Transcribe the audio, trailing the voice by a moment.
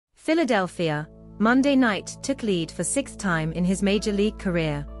Philadelphia, Monday night took lead for sixth time in his major league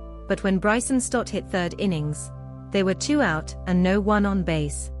career, but when Bryson Stott hit third innings, they were 2 out and no one on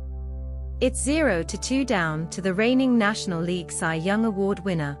base. It's 0-2 down to the reigning National League Cy Young Award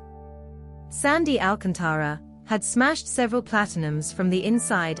winner. Sandy Alcantara had smashed several platinums from the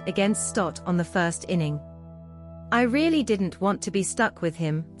inside against Stott on the first inning. "I really didn't want to be stuck with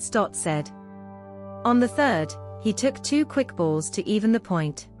him," Stott said. On the third, he took 2 quickballs to even the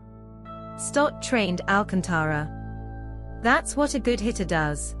point. Stott trained Alcantara. "That's what a good hitter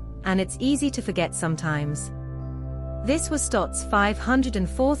does, and it's easy to forget sometimes." This was Stott's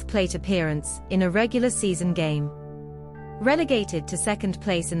 504th plate appearance in a regular season game. Relegated to second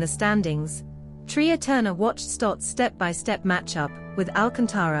place in the standings, Trea Turner watched Stott's step-by-step matchup with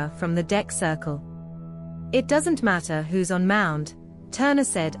Alcantara from the deck circle. "It doesn't matter who's on mound," Turner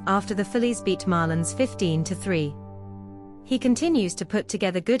said after the Phillies beat Marlins 15-3. "He continues to put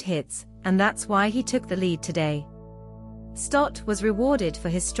together good hits, and that's why he took the lead today." Stott was rewarded for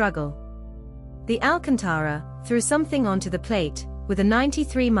his struggle. The Alcantara threw something onto the plate, with a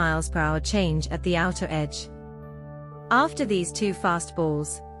 93 mph change at the outer edge. "After these 2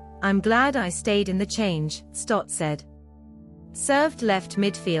 fastballs, I'm glad I stayed in the change," Stott said. Served left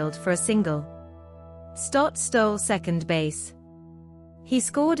midfield for a single. Stott stole second base. He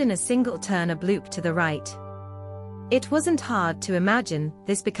scored in a single Turner bloop to the right. It wasn't hard to imagine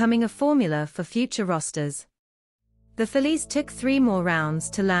this becoming a formula for future rosters. The Phillies took 3 more rounds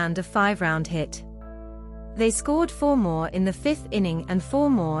to land a 5-round hit. They scored 4 more in the 5th inning and 4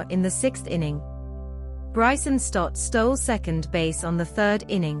 more in the 6th inning. Bryson Stott stole second base on the 3rd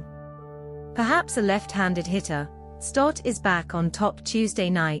inning. Perhaps a left-handed hitter, Stott is back on top Tuesday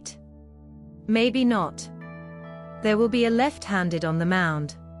night. Maybe not. There will be a left-handed on the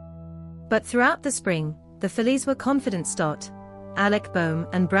mound. But throughout the spring, the Phillies were confident Stott, Alec, Bohm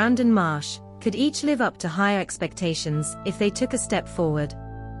and Brandon Marsh could each live up to higher expectations if they took a step forward.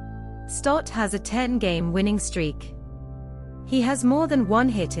 Stott has a 10-game winning streak. He has more than 1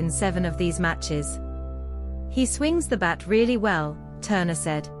 hit in 7 of these matches. "He swings the bat really well," Turner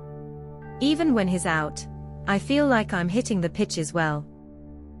said. "Even when he's out, I feel like I'm hitting the pitches well."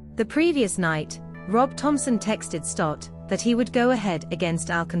 The previous night, Rob Thomson texted Stott that he would go ahead against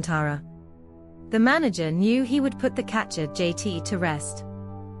Alcantara. The manager knew he would put the catcher JT to rest.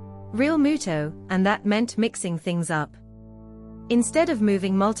 Realmuto, and that meant mixing things up. Instead of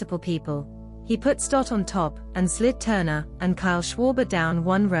moving multiple people, he put Stott on top and slid Turner and Kyle Schwarber down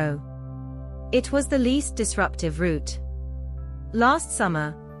 1 row. It was the least disruptive route. Last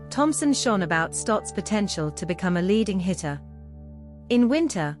summer, Thomson shone about Stott's potential to become a leading hitter. In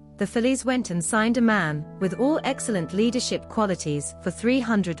winter, the Phillies went and signed a man with all excellent leadership qualities for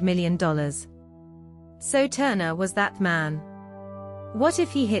 $300 million. So Turner was that man. What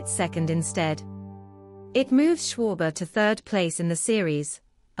if he hits second instead? It moves Schwarber to 3rd place in the series,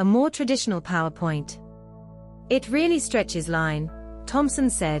 a more traditional power point. "It really stretches line," Thomson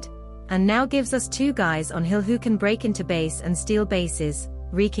said, "and now gives us 2 guys on hill who can break into base and steal bases,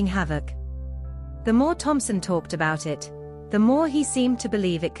 wreaking havoc." The more Thomson talked about it, the more he seemed to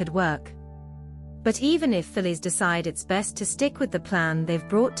believe it could work. But even if Phillies decide it's best to stick with the plan they've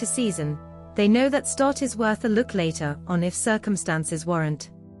brought to season, they know that Stott is worth a look later on if circumstances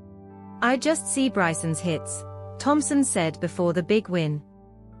warrant. "I just see Bryson's hits," Thomson said before the big win.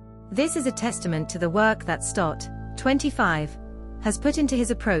 "This is a testament to the work that Stott, 25, has put into his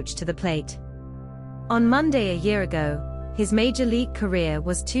approach to the plate." On Monday a year ago, his major league career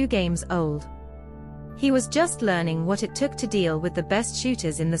was 2 games old. He was just learning what it took to deal with the best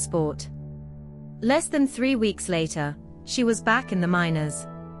shooters in the sport. Less than 3 weeks later, she was back in the minors.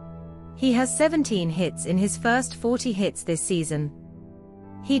 He has 17 hits in his first 40 hits this season.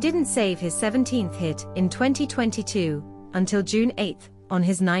 He didn't save his 17th hit in 2022 until June 8 on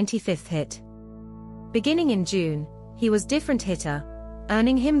his 95th hit. Beginning in June, he was different hitter,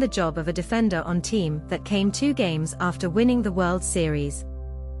 earning him the job of a defender on team that came 2 games after winning the World Series.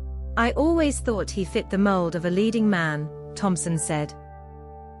 "I always thought he fit the mold of a leading man," Thomson said.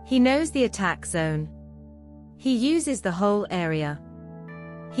 "He knows the attack zone. He uses the whole area.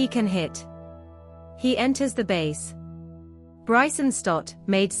 He can hit. He enters the base." Bryson Stott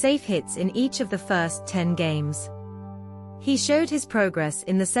made safe hits in each of the first 10 games. He showed his progress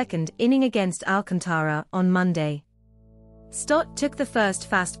in the 2nd inning against Alcantara on Monday. Stott took the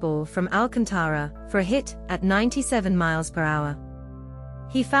first fastball from Alcantara for a hit at 97 mph.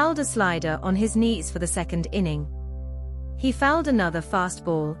 He fouled a slider on his knees for the 2nd inning. He fouled another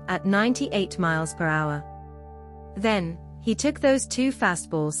fastball at 98 mph. Then, he took those 2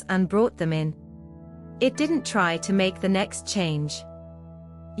 fastballs and brought them in. It didn't try to make the next change.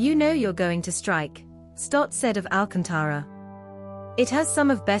 You know you're going to strike, Stott said of Alcantara. It has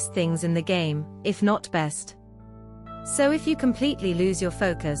some of best things in the game, if not best. So if you completely lose your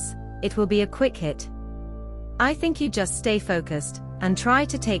focus, it will be a quick hit. I think you just stay focused, and try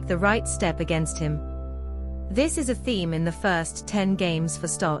to take the right step against him. This is a theme in the first 10 games for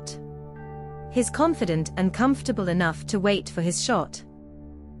Stott. He's confident and comfortable enough to wait for his shot.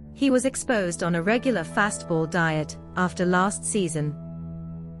 He was exposed on a regular fastball diet after last season.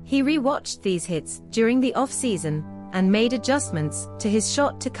 He rewatched these hits during the offseason and made adjustments to his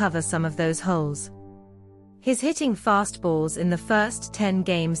shot to cover some of those holes. He's hitting fastballs in the first 10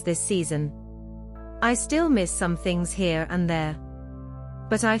 games this season. I still miss some things here and there,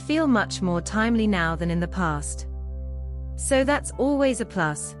 but I feel much more timely now than in the past. So that's always a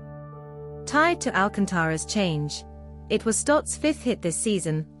plus. Tied to Alcantara's change, it was Stott's 5th hit this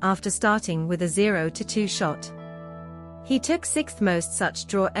season after starting with a 0-2 shot. He took 6th most such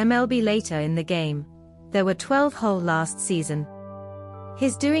draw MLB later in the game. There were 12 whole last season.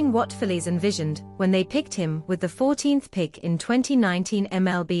 He's doing what Phillies envisioned when they picked him with the 14th pick in 2019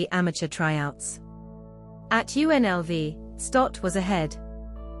 MLB amateur tryouts. At UNLV, Stott was ahead.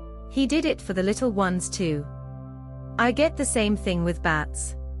 He did it for the little ones too. I get the same thing with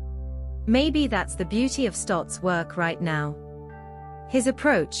bats. Maybe that's the beauty of Stott's work right now. His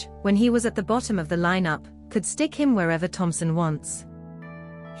approach, when he was at the bottom of the lineup, could stick him wherever Thomson wants.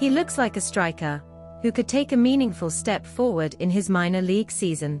 He looks like a striker who could take a meaningful step forward in his minor league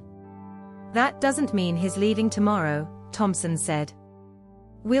season. That doesn't mean he's leaving tomorrow, Thomson said.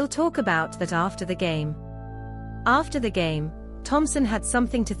 We'll talk about that after the game. After the game, Thomson had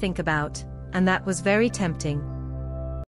something to think about, and that was very tempting.